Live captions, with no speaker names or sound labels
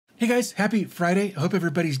Hey guys, happy Friday. I hope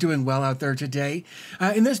everybody's doing well out there today.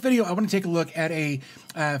 In this video, I want to take a look at a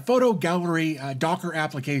photo gallery Docker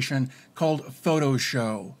application called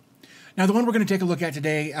PhotoShow. Now, the one we're going to take a look at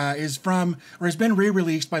today is from, or has been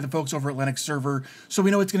re-released by the folks over at Linux Server, so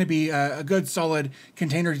we know it's going to be a good, solid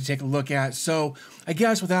container to take a look at. So I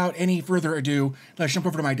guess without any further ado, let's jump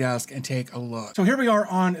over to my desk and take a look. So here we are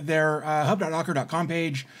on their hub.docker.com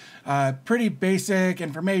page. Pretty basic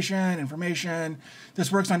information.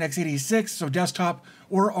 This works on x86, so desktop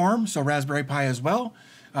or ARM, so Raspberry Pi as well.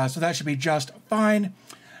 So that should be just fine.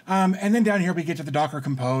 And then down here we get to the Docker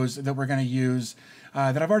Compose that we're going to use.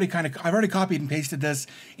 That I've already copied and pasted this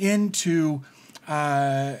into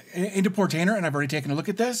Portainer, and I've already taken a look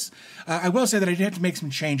at this. I will say that I did have to make some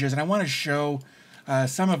changes, and I want to show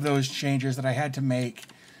some of those changes that I had to make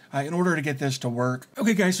in order to get this to work.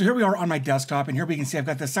 Okay, guys, so here we are on my desktop, and here we can see I've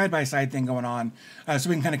got this side-by-side thing going on, so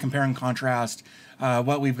we can kind of compare and contrast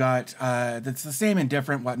what we've got that's the same and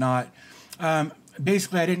different, whatnot.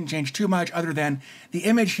 Basically, I didn't change too much other than the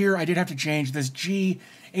image here. I did have to change this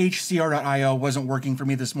ghcr.io wasn't working for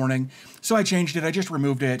me this morning, so I changed it. I just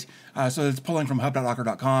removed it, so it's pulling from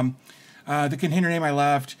hub.docker.com. The container name I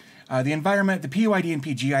left. The environment, the PUID and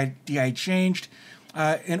PGID I changed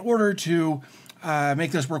in order to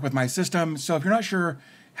make this work with my system. So if you're not sure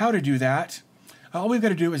how to do that, all we've got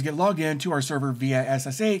to do is get logged in to our server via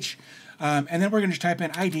SSH. And then we're going to just type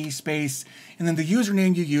in ID space, and then the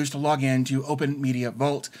username you use to log in to Open Media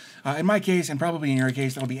Vault. In my case, and probably in your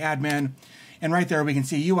case, that'll be admin. And right there, we can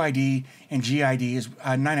see UID and GID is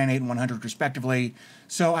 998 and 100 respectively.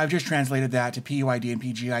 So I've just translated that to PUID and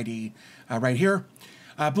PGID right here.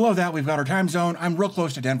 Below that, we've got our time zone. I'm real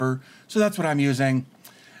close to Denver, so that's what I'm using.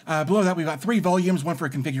 Below that, we've got 3 volumes, one for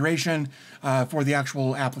configuration for the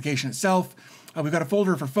actual application itself. We've got a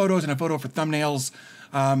folder for photos and a photo for thumbnails.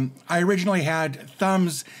 I originally had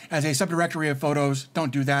thumbs as a subdirectory of photos.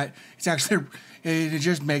 Don't do that. It's actually, it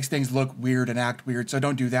just makes things look weird and act weird, so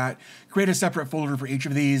don't do that. Create a separate folder for each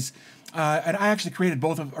of these. And I actually created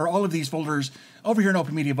all of these folders over here in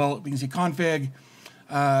Open Media Vault. We can see config,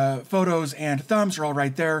 photos, and thumbs are all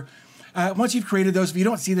right there. Once you've created those, if you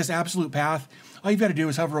don't see this absolute path, all you've got to do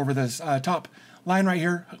is hover over this top line right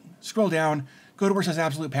here, scroll down, go to where it says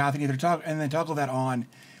absolute path, and then toggle that on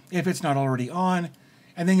if it's not already on,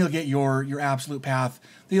 and then you'll get your absolute path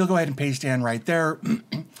that you'll go ahead and paste in right there.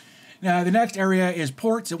 Now, the next area is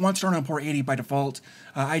ports. It wants to run on port 80 by default.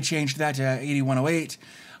 I changed that to 8108.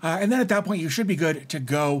 And then at that point, you should be good to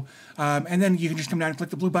go. And then you can just come down and click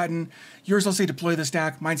the blue button. Yours will say deploy the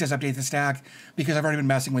stack. Mine says update the stack because I've already been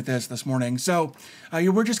messing with this morning. So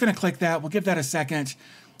we're just going to click that. We'll give that a second.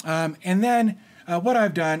 And then what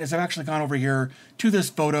I've done is I've actually gone over here to this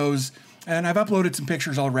photos, and I've uploaded some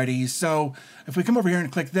pictures already. So if we come over here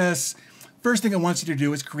and click this, first thing it wants you to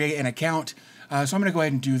do is create an account. So I'm going to go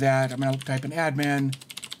ahead and do that. I'm going to type in admin,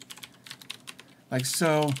 like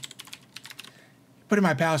so. Put in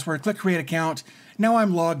my password, click create account. Now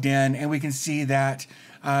I'm logged in, and we can see that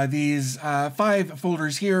these 5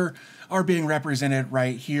 folders here are being represented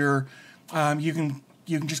right here. You can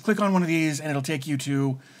just click on one of these, and it'll take you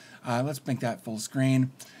to, let's make that full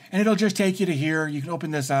screen, and it'll just take you to here. You can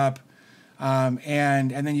open this up,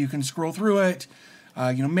 and then you can scroll through it,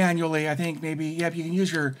 manually. I think maybe, yep, you can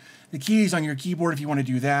use the keys on your keyboard if you want to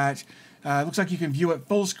do that. It looks like you can view it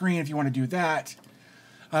full screen if you want to do that.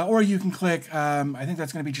 Or you can click, I think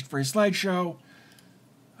that's going to be just for a slideshow.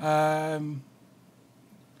 I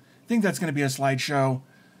think that's going to be a slideshow,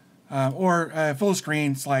 or a full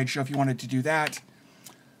screen slideshow if you wanted to do that.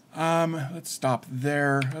 Let's stop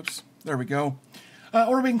there. Oops, there we go.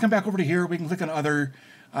 Or we can come back over to here. We can click on other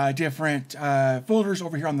different folders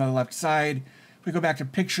over here on the left side. If we go back to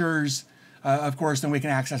pictures, of course, then we can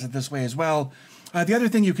access it this way as well. The other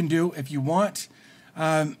thing you can do if you want,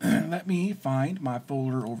 let me find my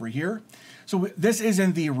folder over here. So this is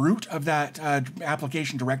in the root of that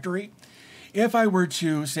application directory. If I were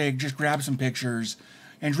to, say, just grab some pictures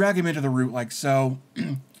and drag them into the root like so,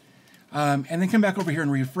 and then come back over here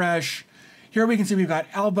and refresh, here we can see we've got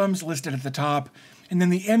albums listed at the top, and then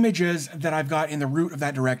the images that I've got in the root of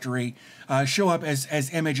that directory show up as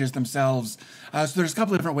images themselves. So there's a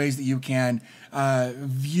couple of different ways that you can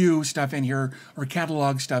view stuff in here or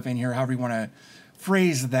catalog stuff in here, however you want to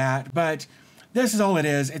phrase that. But this is all it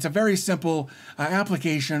is. It's a very simple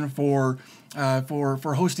application for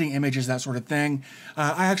hosting images, that sort of thing.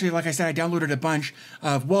 I actually, like I said, I downloaded a bunch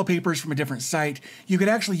of wallpapers from a different site. You could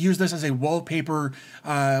actually use this as a wallpaper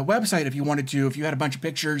website if you wanted to. If you had a bunch of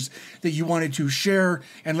pictures that you wanted to share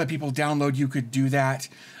and let people download, you could do that.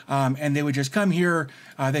 And they would just come here,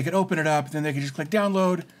 they could open it up, then they could just click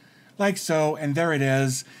download, like so, and there it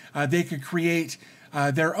is. They could create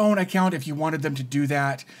their own account if you wanted them to do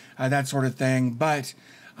that, that sort of thing. But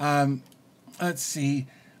let's see.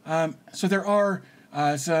 So there are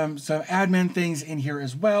some admin things in here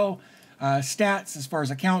as well. Stats as far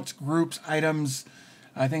as accounts, groups, items,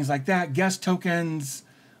 things like that. Guest tokens.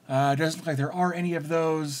 Doesn't look like there are any of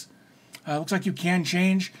those. Looks like you can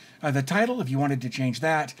change the title if you wanted to change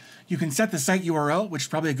that. You can set the site URL, which is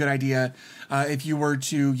probably a good idea if you were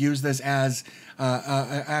to use this as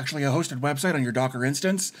actually a hosted website on your Docker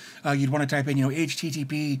instance. You'd want to type in,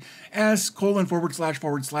 https://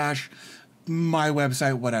 my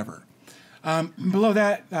website, whatever. Below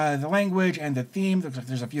that, the language and the theme. Looks like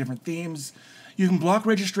there's a few different themes. You can block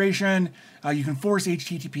registration. You can force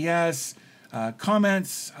HTTPS.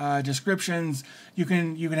 Comments, descriptions. You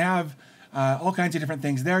can have all kinds of different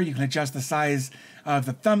things there. You can adjust the size of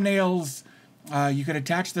the thumbnails. You can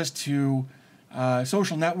attach this to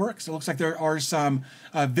social networks. It looks like there are some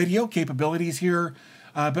video capabilities here,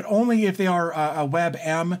 but only if they are a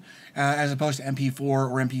WebM as opposed to MP4 or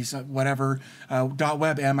MP whatever.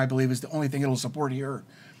 .WebM, I believe, is the only thing it'll support here.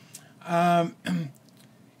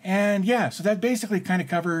 And yeah, so that basically kind of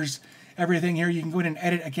covers everything here. You can go in and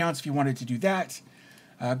edit accounts if you wanted to do that.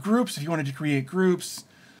 Groups, if you wanted to create groups.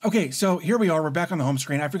 Okay, so here we are. We're back on the home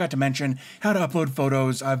screen. I forgot to mention how to upload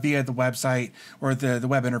photos via the website or the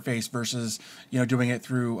web interface versus doing it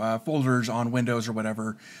through folders on Windows or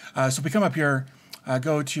whatever. So we come up here,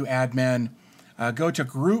 go to admin, go to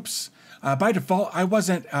groups. By default, I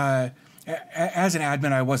wasn't as an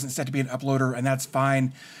admin. I wasn't set to be an uploader, and that's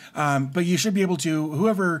fine. But you should be able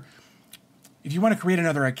to if you want to create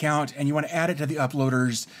another account and you want to add it to the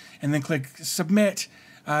uploaders and then click submit,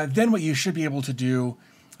 then what you should be able to do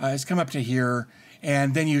is come up to here,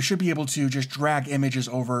 and then you should be able to just drag images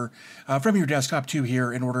over from your desktop to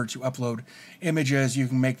here in order to upload images. You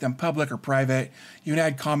can make them public or private. You can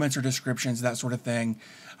add comments or descriptions, that sort of thing.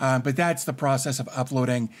 But that's the process of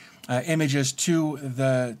uploading images to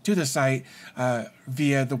the site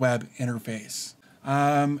via the web interface.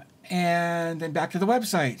 And then back to the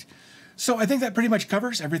website. So I think that pretty much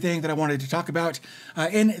covers everything that I wanted to talk about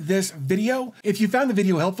in this video. If you found the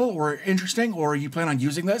video helpful or interesting, or you plan on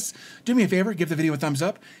using this, do me a favor, give the video a thumbs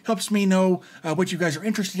up. Helps me know what you guys are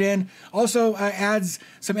interested in. Also adds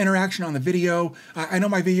some interaction on the video. I know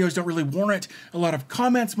my videos don't really warrant a lot of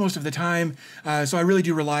comments most of the time, so I really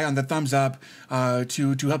do rely on the thumbs up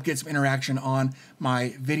to help get some interaction on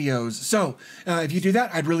my videos. So if you do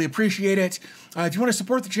that, I'd really appreciate it. If you want to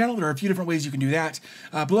support the channel, there are a few different ways you can do that.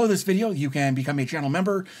 Below this video, you can become a channel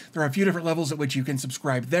member. There are a few different levels at which you can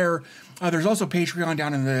subscribe there. There's also Patreon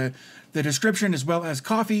down in the description, as well as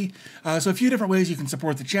Coffee. So a few different ways you can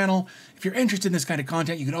support the channel. If you're interested in this kind of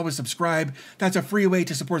content, you can always subscribe. That's a free way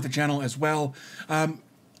to support the channel as well.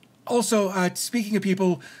 Also, speaking of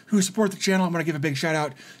people who support the channel, I'm going to give a big shout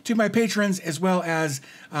out to my patrons as well as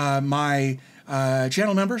my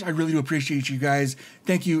channel members. I really do appreciate you guys.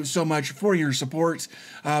 Thank you so much for your support.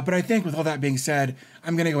 But I think with all that being said,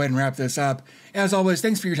 I'm going to go ahead and wrap this up. As always,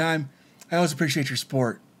 thanks for your time. I always appreciate your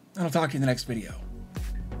support, and I'll talk to you in the next video.